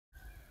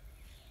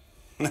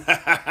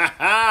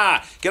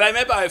G'day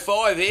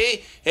Meppo5 here.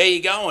 How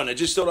you going? I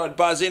just thought I'd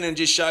buzz in and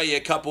just show you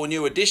a couple of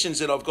new additions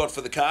that I've got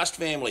for the Cast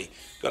family.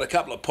 Got a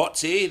couple of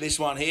pots here, this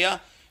one here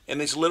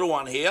and this little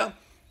one here.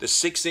 The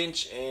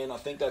 6-inch, and I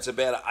think that's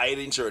about an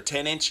 8-inch or a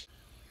 10-inch.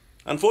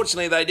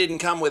 Unfortunately, they didn't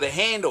come with a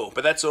handle,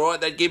 but that's all right.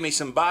 They'd give me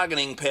some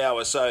bargaining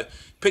power, so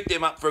picked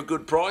them up for a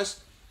good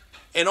price.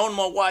 And on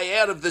my way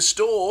out of the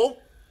store,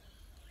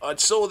 I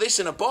saw this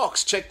in a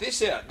box. Check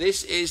this out.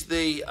 This is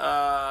the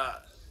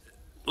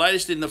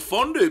latest in the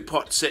fondue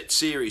pot set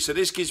series. So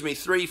this gives me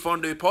 3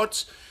 fondue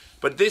pots,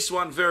 but this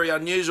one very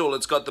unusual.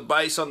 It's got the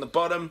base on the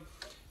bottom,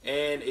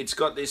 and it's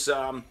got this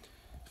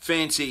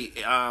fancy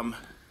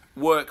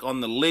work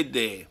on the lid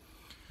there.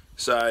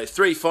 So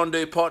 3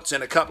 fondue pots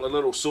and a couple of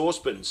little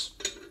saucepans.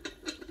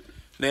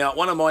 Now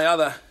one of my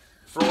other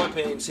fry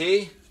pans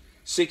here,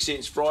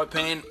 6-inch fry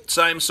pan,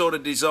 same sort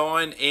of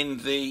design in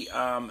the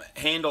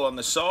handle on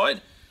the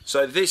side.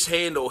 So this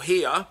handle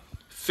here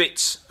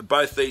fits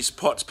both these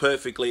pots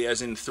perfectly,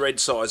 as in thread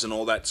size and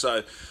all that.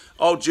 So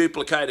I'll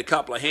duplicate a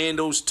couple of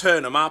handles,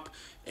 turn them up,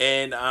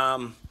 and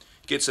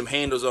get some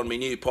handles on my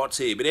new pots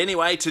here. But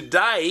anyway,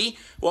 today,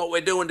 what we're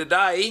doing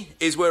today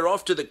is we're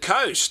off to the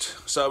coast.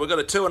 So we've got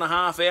a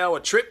 2.5 hour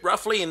trip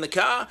roughly in the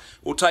car.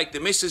 We'll take the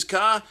missus'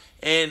 car,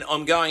 and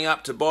I'm going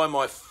up to buy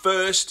my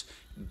first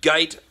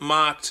gate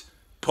marked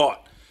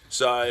pot.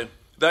 So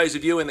those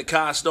of you in the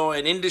cast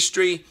iron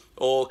industry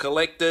or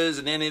collectors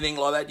and anything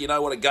like that, you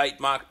know what a gate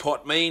marked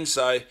pot means.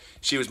 So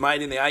she was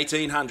made in the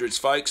 1800s,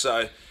 folks.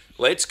 So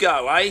let's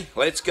go, eh?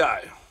 Let's go.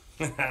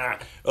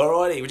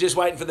 Alrighty, we're just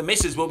waiting for the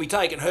missus. We'll be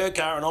taking her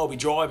car and I'll be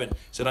driving,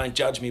 so don't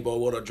judge me by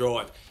what I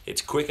drive.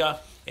 It's quicker,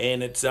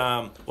 and it's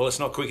well, it's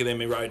not quicker than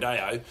my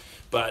Rodeo,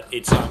 but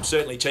it's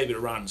certainly cheaper to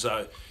run.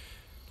 So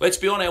let's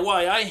be on our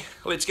way, eh?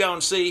 Let's go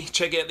and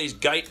check out this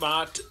gate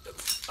marked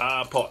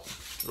pot.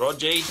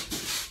 Roger.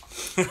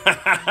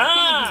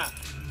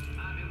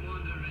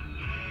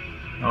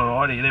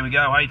 Alrighty, there we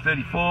go,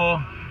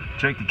 834.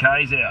 Check the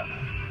K's out.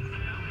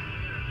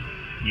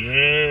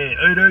 Yeah,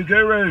 Udu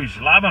Gurus,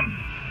 love them.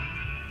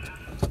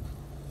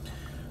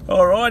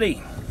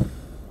 Alrighty,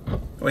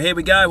 well here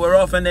we go, we're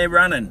off and they're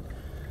running.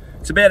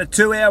 It's about a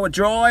 2-hour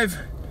drive,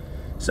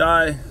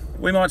 so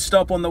we might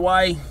stop on the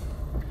way,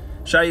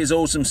 show you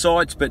all some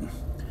sights, but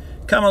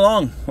come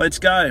along, let's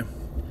go.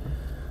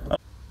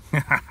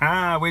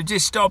 We've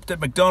just stopped at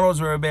McDonald's.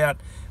 We're about,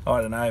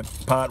 I don't know,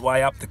 part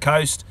way up the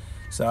coast,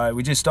 so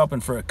we're just stopping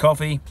for a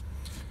coffee,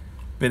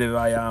 bit of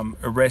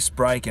a rest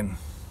break and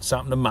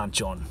something to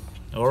munch on.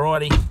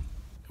 Alrighty,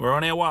 we're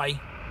on our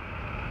way.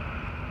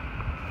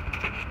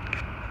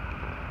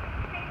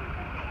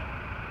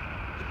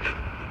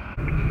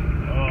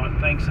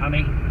 Thanks,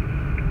 honey.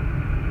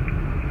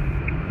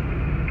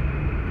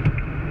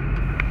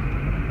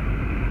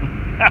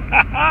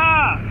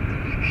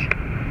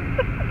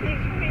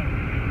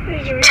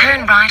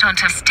 Turn right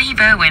onto Steve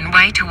Irwin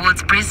Way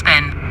towards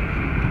Brisbane.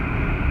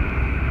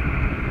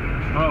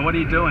 Alright, what are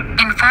you doing?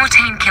 In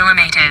 14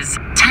 kilometres,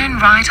 turn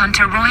right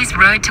onto Roy's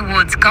Road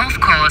towards Golf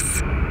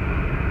Course.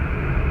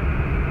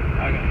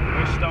 Okay,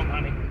 we'll stop,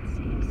 honey.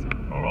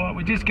 Alright,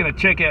 we're just going to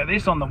check out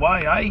this on the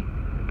way, eh?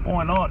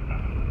 Why not?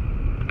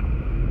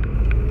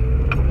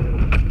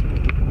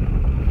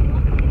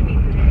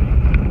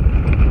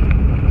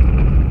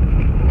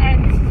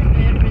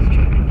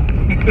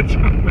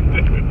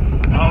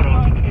 Hold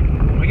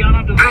on. We're going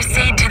up to the...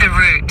 Proceed to the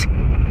route.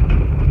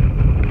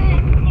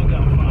 I'm not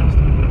going fast.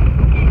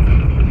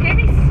 It's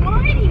very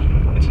slidey.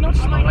 It's not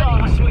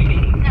sliding,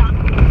 sweetie. No.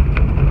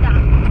 No.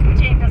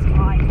 Jen doesn't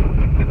like.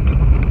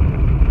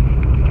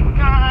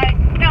 No.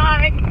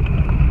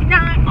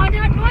 I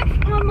don't like...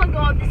 Oh my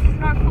god, this is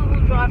not a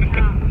 4-wheel drive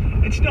car.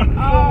 It's not a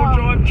 4-wheel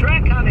drive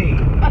track, honey.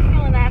 I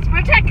feel an ass.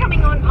 Rotate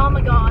coming on. Oh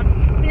my god.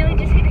 We nearly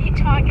just hit a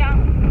hitchhiker.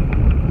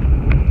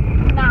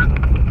 Nah.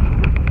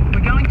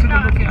 We're going to the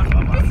lookout,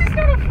 Bubba. This is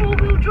not a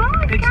 4-wheel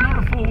drive It's car.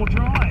 not a 4-wheel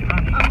drive,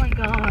 honey. Oh my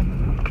god.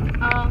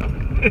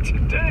 It's a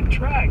dirt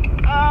track.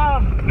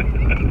 Oh.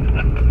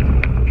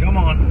 Come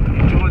on,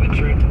 enjoy the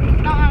trip.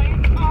 No.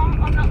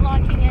 I'm not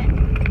liking it.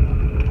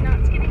 No,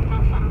 it's getting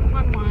rougher.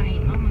 One way.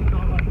 Oh my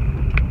god.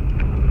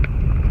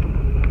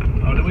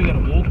 Oh, do we got to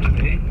walk to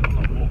there? I'm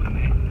not walking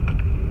there.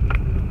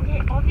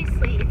 Yeah,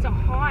 obviously it's a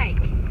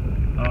hike.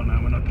 Oh no,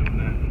 we're not doing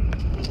that.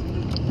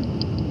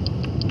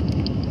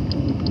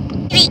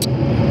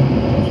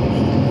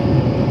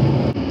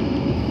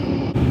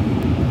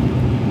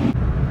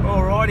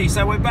 Alrighty,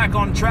 so we're back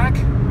on track.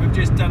 We've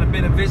just done a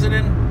bit of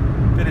visiting,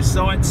 bit of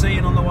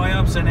sightseeing on the way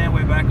up. So now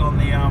we're back on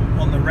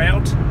the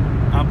route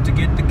up to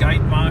get the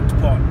gate marked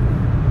pot.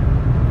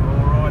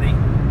 Alrighty,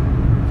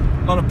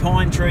 a lot of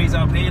pine trees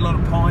up here, a lot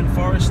of pine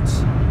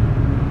forests.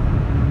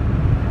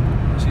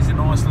 She's a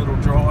nice little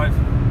drive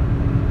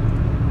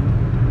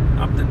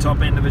up the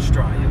top end of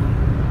Australia.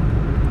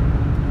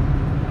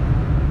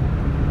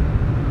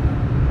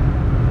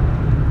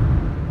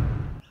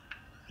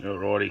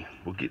 Alrighty,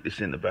 we'll get this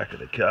in the back of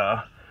the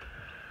car.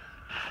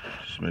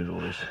 Just move all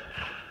this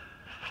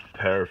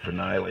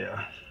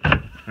paraphernalia.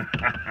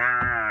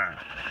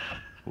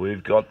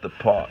 We've got the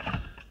pot.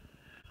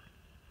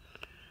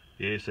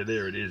 Yeah, so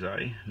there it is,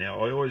 eh?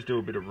 Now, I always do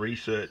a bit of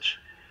research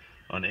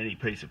on any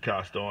piece of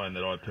cast iron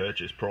that I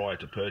purchase prior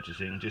to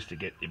purchasing, just to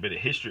get a bit of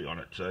history on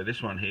it. So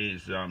this one here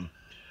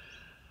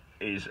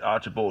is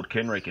Archibald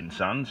Kenrick and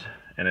Sons,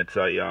 and it's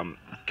a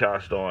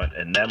cast iron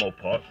enamel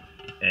pot,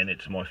 and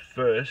it's my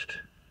first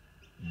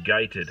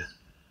gated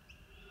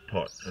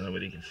pot. I don't know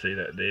whether you can see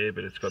that there,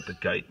 but it's got the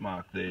gate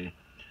mark there.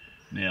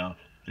 Now,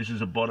 this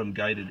is a bottom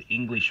gated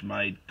English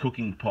made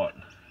cooking pot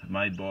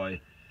made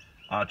by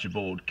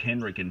Archibald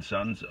Kenrick and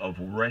Sons of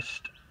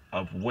West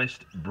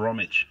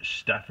Bromwich,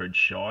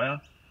 Staffordshire,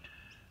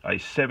 a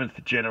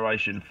 7th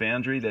generation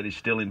foundry that is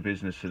still in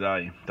business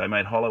today. They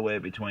made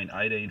hollowware between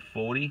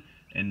 1840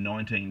 and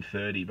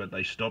 1930, but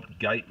they stopped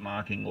gate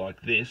marking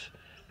like this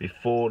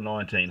before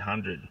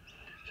 1900.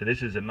 So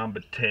this is a number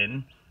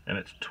 10 and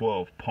it's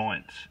 12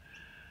 pints.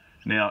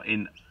 Now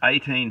in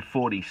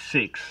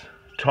 1846,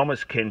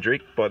 Thomas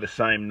Kendrick, by the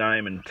same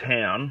name and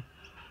town,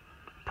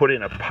 put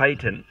in a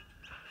patent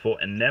for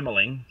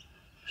enamelling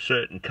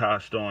certain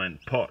cast iron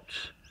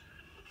pots.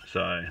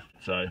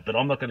 But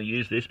I'm not going to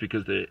use this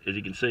because as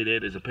you can see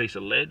there's a piece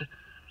of lead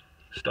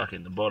stuck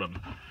in the bottom.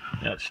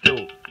 Now it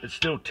still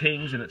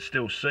tings and it's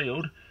still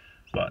sealed,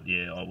 but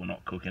yeah, I will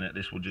not cook in it.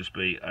 This will just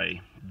be a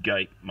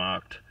gate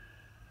marked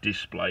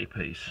display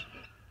piece.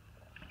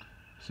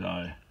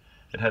 So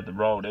it had the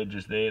rolled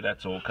edges there,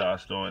 that's all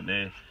cast iron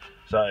there.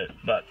 So,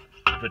 but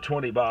for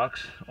 20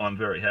 bucks, I'm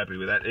very happy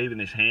with that. Even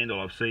this handle,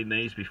 I've seen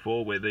these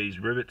before where these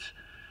rivets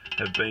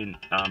have been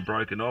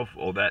broken off,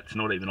 or that's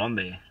not even on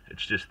there.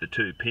 It's just the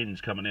 2 pins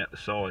coming out the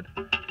side.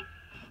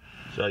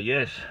 So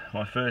yes,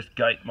 my first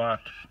gate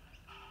marked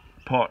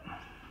pot.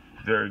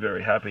 Very,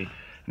 very happy.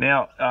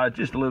 Now,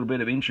 just a little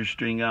bit of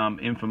interesting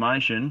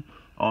information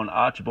on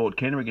Archibald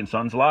Kenrick and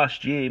Sons.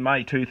 Last year,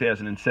 May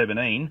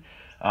 2017,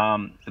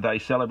 they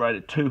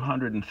celebrated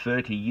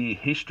 230-year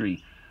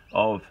history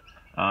of,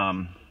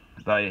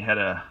 they had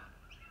a,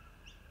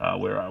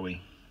 where are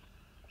we?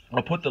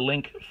 I'll put the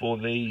link for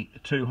the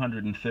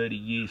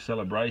 230-year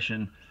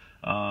celebration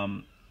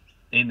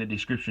in the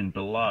description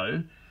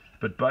below.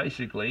 But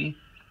basically,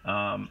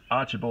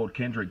 Archibald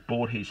Kendrick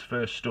bought his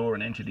first store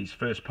and entered his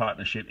first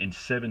partnership in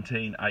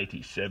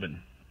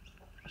 1787.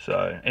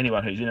 So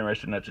anyone who's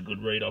interested, and that's a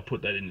good read, I'll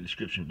put that in the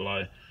description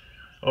below.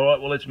 All right,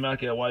 well, let's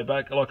make our way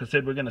back. Like I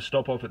said, we're going to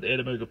stop off at the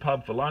Edamooga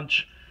pub for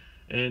lunch.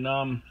 And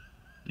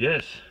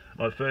yes,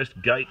 my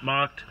first gate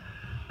marked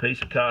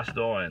piece of cast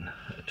iron,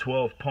 a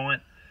 12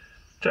 pint.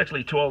 It's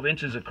actually 12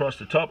 inches across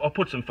the top. I'll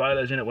put some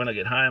photos in it when I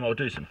get home. I'll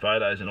do some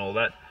photos and all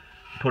that.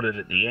 Put it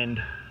at the end.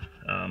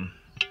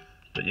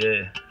 But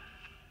yeah,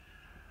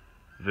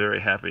 very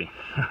happy.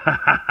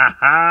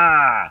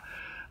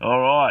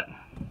 All right.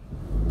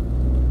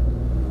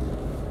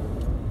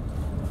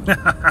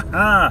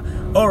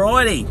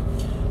 Alrighty.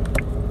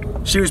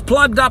 She was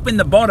plugged up in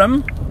the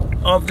bottom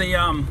of the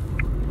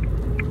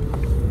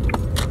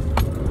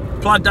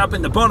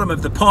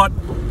pot,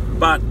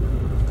 but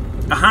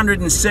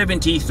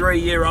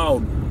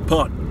 173-year-old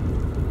pot.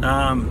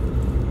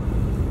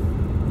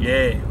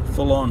 Yeah,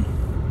 full on.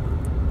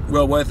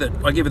 Well worth it.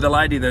 I give the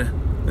lady the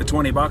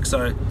 20 bucks,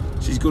 so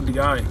she's good to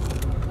go.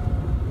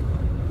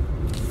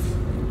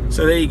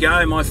 So there you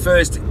go, my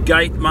first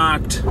gate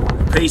marked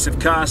piece of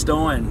cast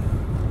iron.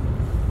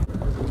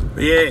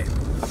 But yeah,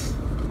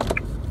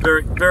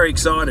 very, very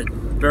excited,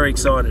 very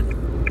excited.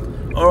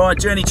 All right,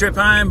 journey trip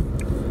home.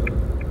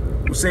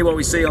 We'll see what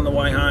we see on the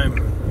way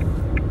home.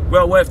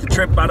 Well worth the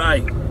trip, but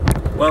hey,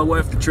 well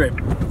worth the trip.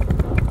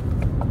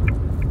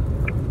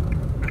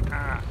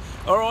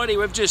 Alrighty,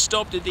 we've just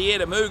stopped at the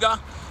Edamooga.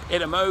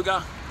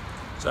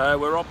 So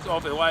we're off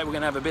the way. We're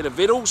going to have a bit of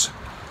victuals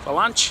for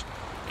lunch,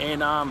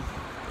 and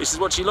this is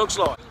what she looks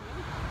like.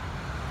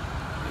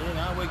 Yeah,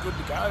 no, we're good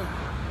to go.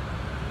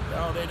 The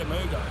old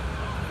Edamooga.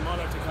 You might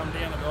have to come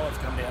down. Oh, let's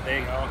come down. There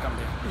you go. I'll come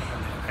down.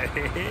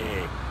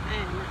 Hey.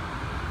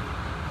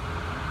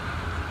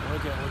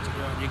 Look at what you're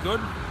doing. You good?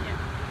 Yeah.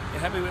 You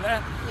happy with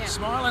that? Yeah.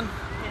 Smiling?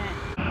 Yeah.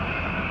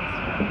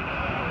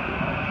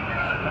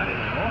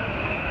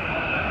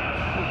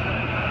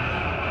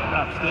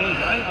 Upstairs,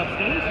 eh?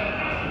 Upstairs?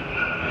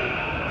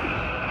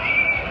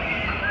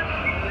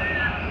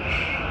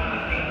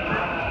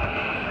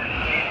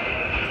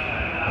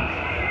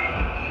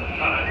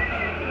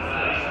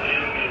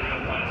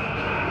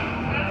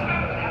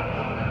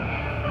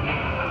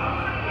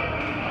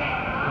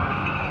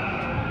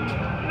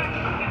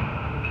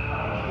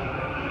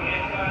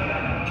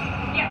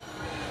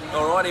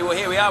 Alrighty, well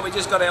here we are, we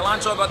just got our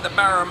lunch. I got the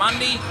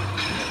barramundi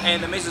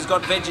and the missus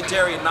got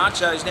vegetarian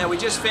nachos. Now we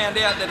just found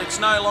out that it's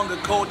no longer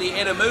called the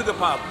Edamooga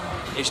pub,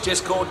 it's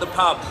just called the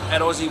pub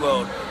at Aussie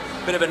World.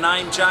 Bit of a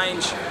name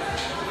change,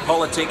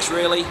 politics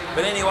really,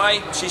 but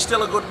anyway, she's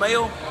still a good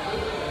meal.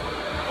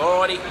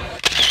 Alrighty.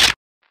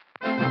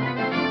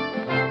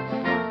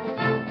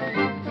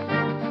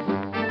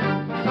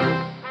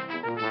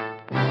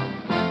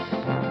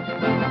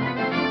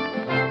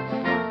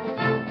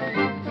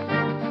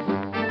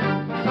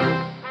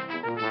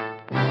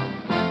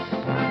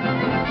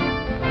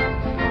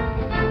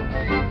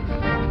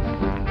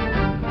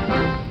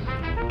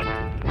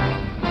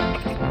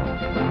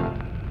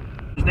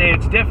 there,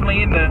 it's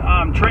definitely in the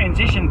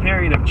transition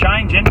period of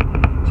changing.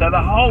 So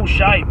the whole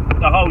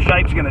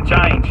shape's going to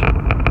change.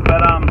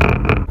 But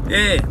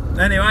yeah,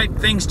 anyway,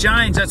 things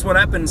change, that's what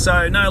happens.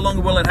 So no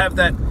longer will it have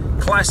that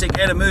classic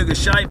Etamooga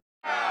shape.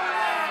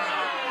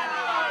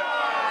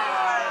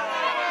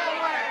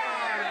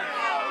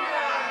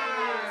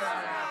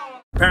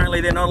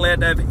 Apparently they're not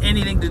allowed to have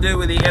anything to do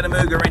with the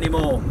Etamooga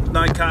anymore.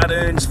 No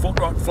cartoons, foot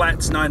rot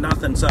flats, no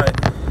nothing. So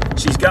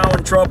she's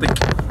going tropic.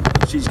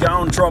 She's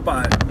going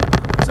tropo.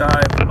 So,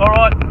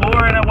 alright,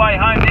 we're on our way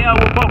home now.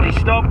 We'll probably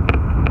stop,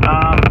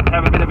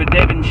 have a bit of a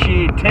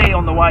Devonshire tea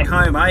on the way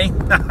home, eh?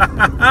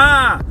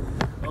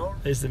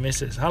 There's the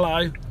missus.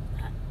 Hello.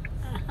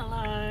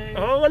 Hello.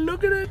 Oh,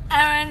 look at it.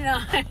 I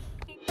know.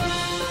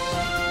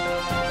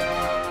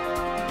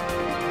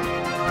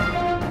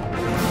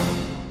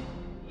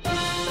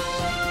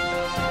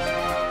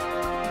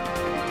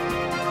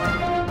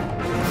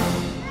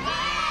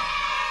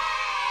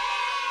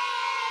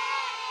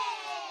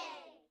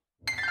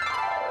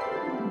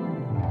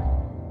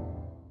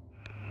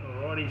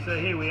 So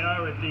here we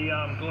are at the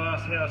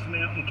Glasshouse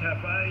Mountain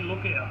Cafe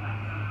lookout.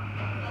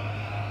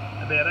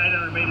 About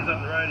 800 metres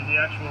up the road is the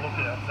actual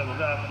lookout, so we'll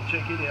go up and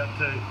check it out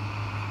too.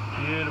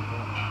 Beautiful.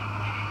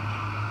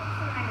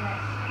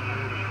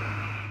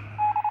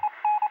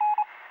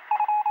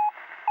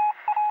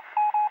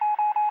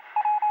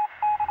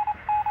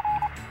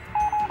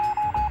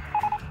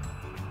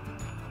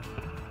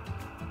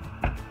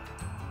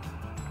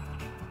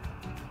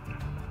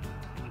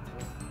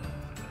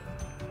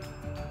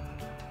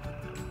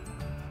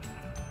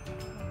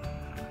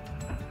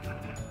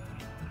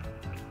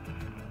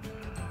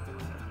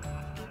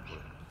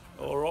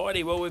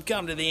 Alrighty, well, we've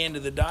come to the end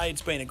of the day.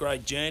 It's been a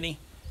great journey.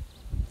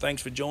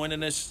 Thanks for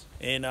joining us,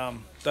 and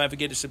don't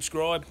forget to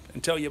subscribe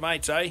and tell your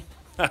mates, eh?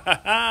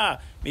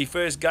 Me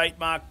first gate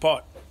mark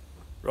pot.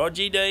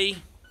 Roger D.